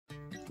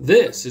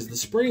This is the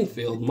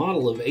Springfield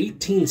model of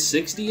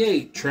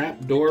 1868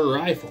 trapdoor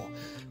rifle.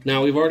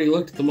 Now, we've already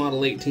looked at the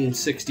model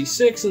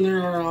 1866, and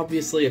there are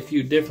obviously a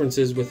few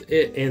differences with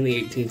it and the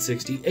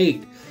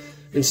 1868.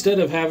 Instead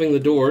of having the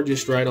door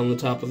just right on the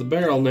top of the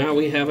barrel, now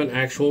we have an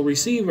actual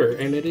receiver,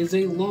 and it is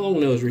a long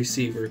nose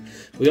receiver.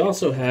 We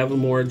also have a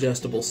more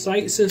adjustable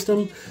sight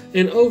system,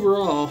 and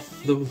overall,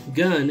 the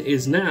gun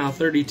is now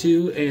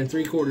 32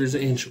 3/4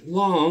 inch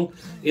long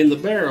in the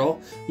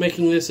barrel,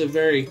 making this a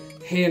very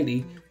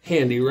handy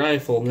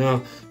rifle.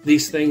 Now,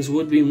 these things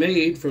would be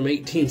made from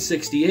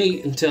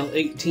 1868 until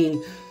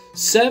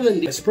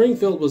 1870.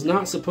 Springfield was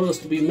not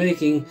supposed to be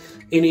making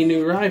any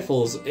new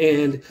rifles,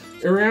 and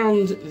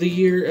around the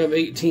year of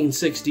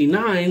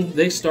 1869,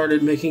 they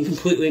started making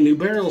completely new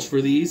barrels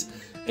for these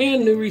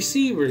and new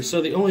receivers. So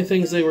the only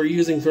things they were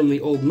using from the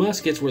old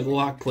muskets were the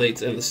lock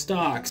plates and the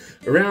stocks.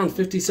 Around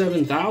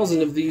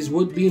 57,000 of these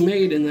would be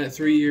made in that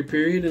 3-year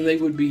period, and they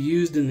would be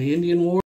used in the Indian War.